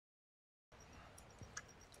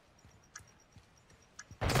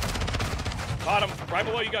Got him. Right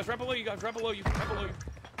below you guys. Right below you guys. Right below you. Right below you.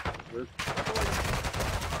 Where? Right below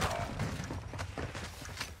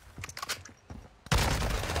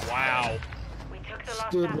you. Wow. We took the last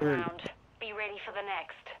Stood that there. round. Be ready for the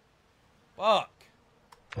next. Fuck.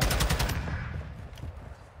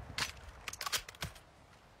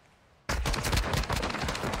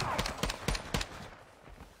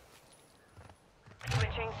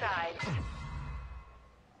 Switching sides.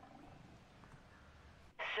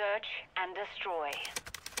 Search and destroy.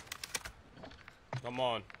 Come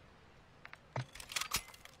on.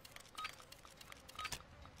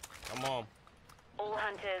 Come on. All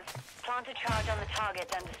hunters, plant a charge on the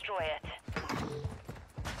target and destroy it.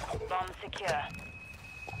 Bomb secure.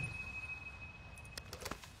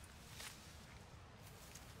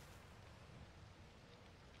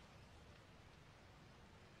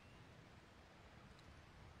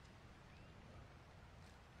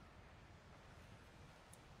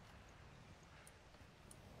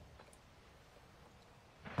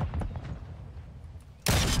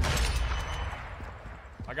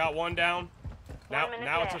 I got one down. Now, 1 minute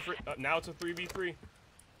now it's a left. now it's a 3v3.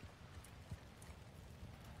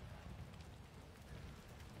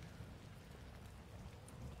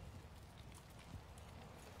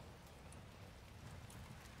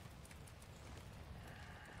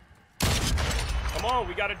 Come on,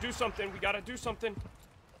 we gotta do something. We gotta do something.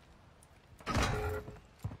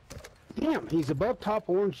 Damn, he's above top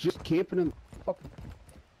orange, just camping in the fucking.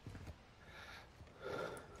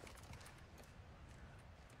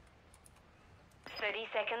 30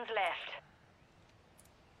 seconds left.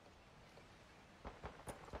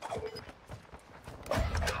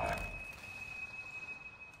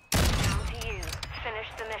 Down to you. Finish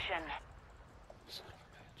the mission. Son of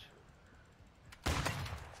a bitch.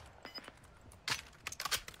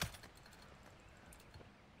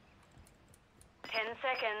 10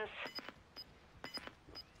 seconds.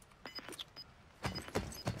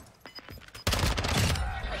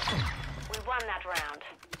 We won that round.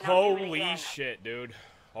 Now do it Holy again. shit, dude.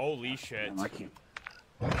 Holy shit. Damn, I can't.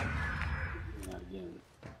 Not again.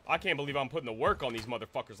 I can't believe I'm putting the work on these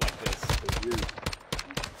motherfuckers like this. But you're-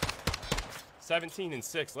 17 and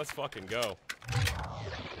 6. Let's fucking go.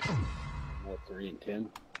 What, 3 and 10?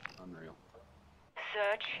 Unreal.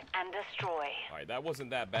 Search and destroy. All right, that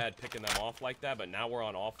wasn't that bad picking them off like that, but now we're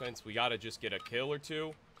on offense. We gotta just get a kill or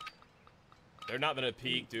two. They're not gonna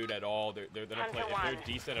peek, dude, at all. They're gonna play. Hunter If they're 1.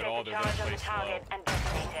 decent Take at all, the they're gonna charge on play the slow. target and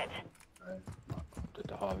detonate it. Right. Did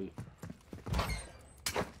the hobby.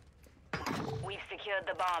 We've secured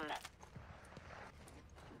the bomb.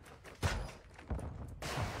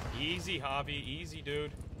 Easy, Javi. Easy,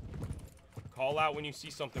 dude. Call out when you see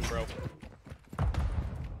something, bro.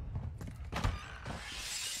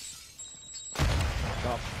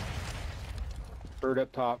 Top. Bird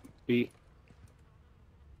up top. B.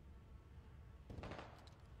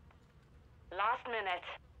 Last minute.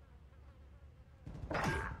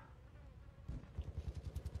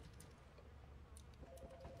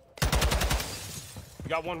 We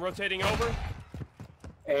got one rotating over.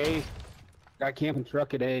 A. Got camping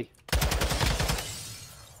truck at A.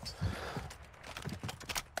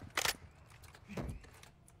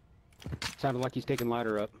 Sounded like he's taking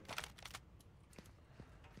ladder up.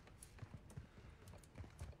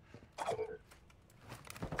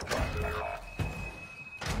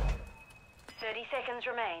 Seconds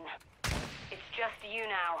remain. It's just you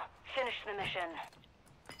now. Finish the mission.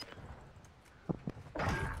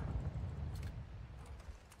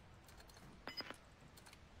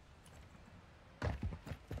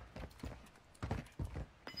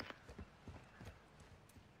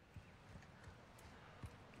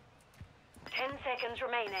 Ten seconds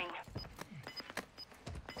remaining.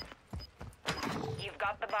 You've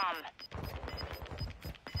got the bomb.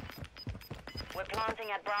 We're planting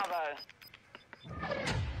at Bravo.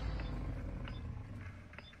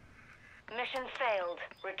 Mission failed.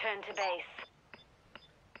 Return to base.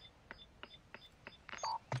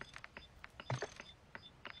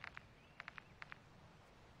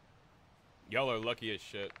 Y'all are lucky as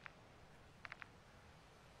shit.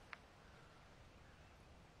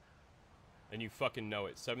 And you fucking know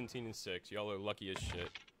it. 17 and 6. Y'all are lucky as shit.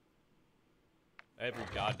 Every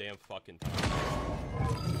goddamn fucking time.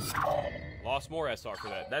 Lost more SR for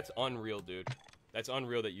that. That's unreal, dude. That's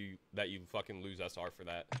unreal that you fucking lose SR for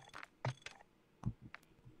that.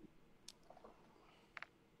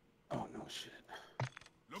 Oh, no shit.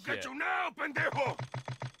 Look Shit. at you now, pendejo!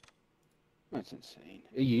 That's insane.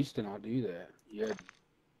 It used to not do that. You had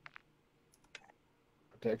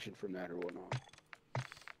protection from that or whatnot.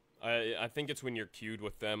 I think it's when you're queued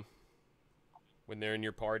with them. When they're in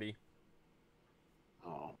your party.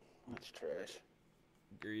 Oh, That's trash.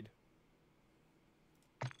 Agreed.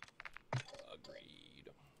 Agreed.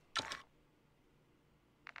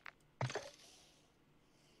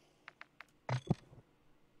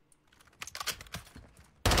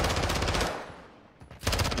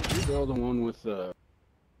 Did you build the one with the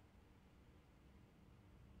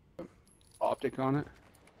optic on it?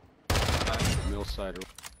 The mill side or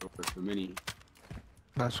the mini?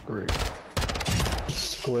 That's great.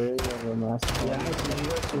 Square and a master. Yeah, I had somebody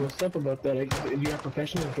else who was up about that. Like, if you have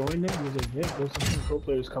professionals join there, he was like, yeah, those are some pro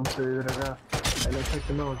players come through. And I checked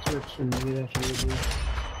them out on Twitch, and they actually agree.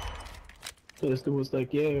 So this dude was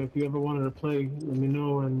like, yeah, if you ever wanted to play, let me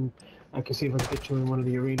know, and I can see if I can get you in one of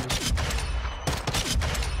the arenas.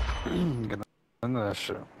 Get into that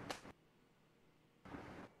shit.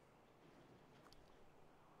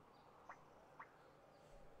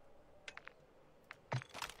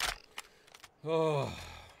 Oh.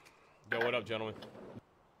 Yo, what up, gentlemen?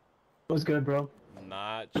 What's good, bro?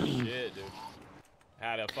 Not shit, dude.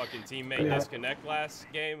 Had a fucking teammate disconnect last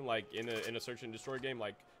game, like in a search and destroy game,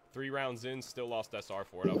 like 3 rounds in, still lost SR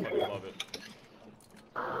for it. I fucking love it.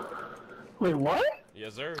 Wait, what?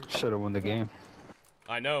 Yes, sir. Should have won the game.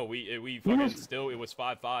 I know. We fucking still. It was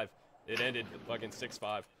 5-5. It ended fucking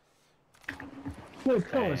 6-5. Wait,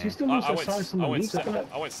 fellas, you still lose I SR from the league?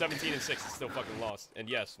 I went 17 and 6 and still fucking lost. And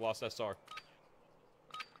yes, lost SR.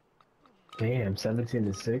 Damn,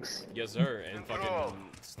 17-6. Yes, sir. And fucking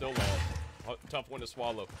still lost. Tough one to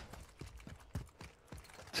swallow.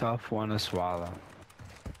 Tough one to swallow.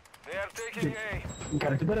 They are taking A. You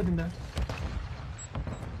gotta do better than that.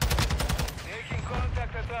 Taking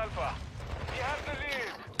contact at Alpha. We have the lead.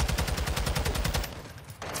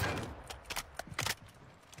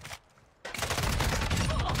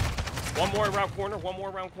 One more around corner. One more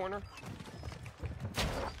around corner.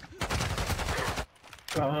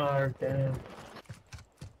 Oh, damn.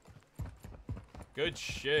 Good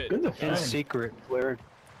shit. Good It's defense. secret. Cleared.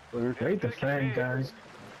 Cleared. Great defense, guys.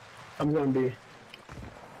 I'm gonna be.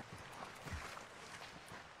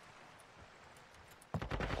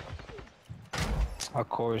 Of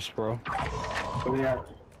course, bro. Oh, yeah.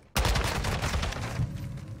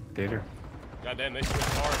 Later. Goddamn, they switched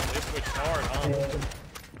hard. They switched hard, huh?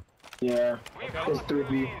 Yeah. Okay. It's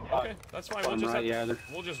 3B. Okay, that's fine. We'll I'm just, right, have to, yeah,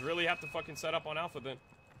 we'll just really have to fucking set up on Alpha then.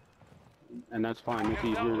 and that's fine. It's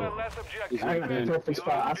easier to. Last objective. I got a perfect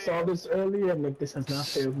spot. I saw this earlier. I'm like, this has not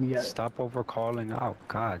failed me yet. Stop over calling out.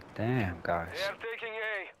 God damn, guys. They are taking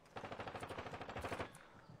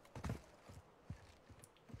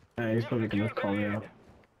A. He's probably gonna call me out.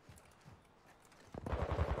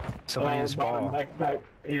 Somebody's ball. Back.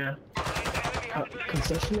 Yeah.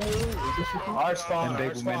 Concessionary? Is this your thing? Our spawn.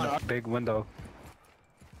 And big window.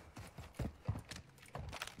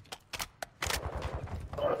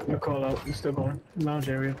 You call out. You still going? Lounge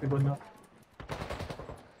area. Big window.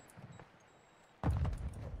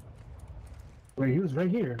 Wait, he was right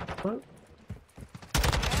here. What?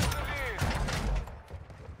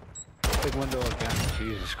 Big window again.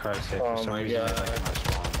 Jesus Christ. Hey, Oh for some my reason, God. I like my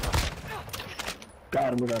spawn, bro.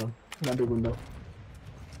 Got him. We got him. Not big window.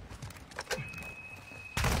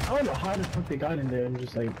 I don't know how the fuck they got in there and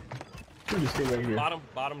just like, you just stay right here.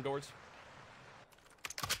 Bottom doors.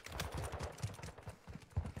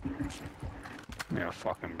 Give me a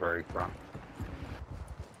fucking break, bro.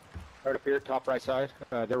 Right up here, top right side.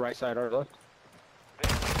 Their right side, our left.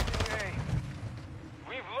 They're taking A.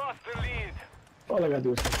 We've lost the lead. All I gotta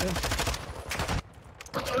do is defend.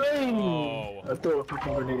 Oh. I threw a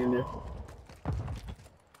fucking grenade in there.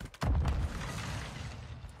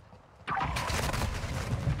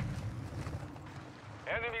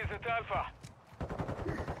 Enemies at Alpha.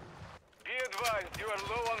 Be advised, you are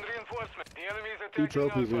low on reinforcement. The enemies are 2 taking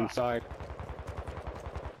trophies Alpha. inside.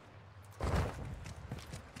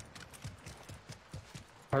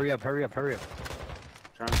 Hurry up, hurry up, hurry up.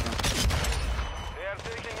 Trying to come. They are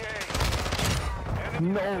taking A.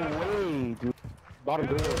 Enemies No at Alpha. way, dude. Bottom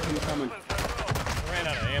door. He's coming. Ran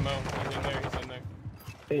out of ammo. He's in there. He's in there.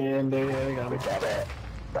 And they got me. Got it.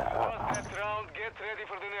 Lost that round, get ready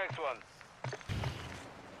for the next one.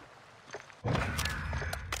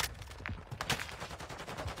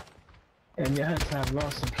 And you had to have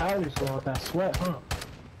lost some calories for all that sweat, huh?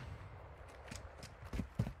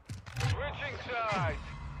 Switching sides.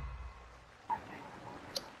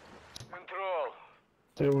 Control.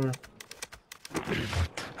 They were.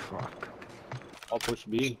 Fuck. I'll push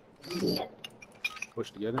B.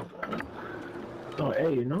 Push together. Oh, A,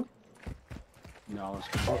 you know? No, let's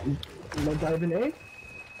go. Oh, no diving A?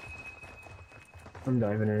 I'm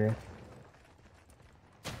diving in A.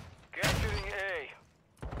 Capturing A.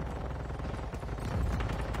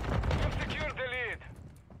 You've secured the lead.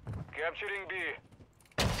 Capturing B.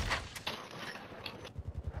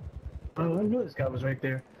 Oh, I knew this guy was right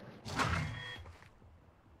there.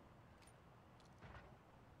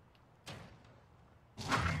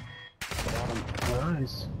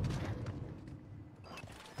 Nice.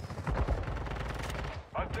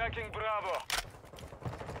 Attacking Bravo.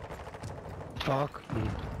 Fuck. B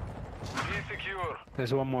secure.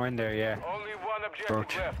 There's one more in there, yeah. Only one objective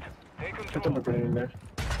Roach. left. Take Put control. them grenade in there.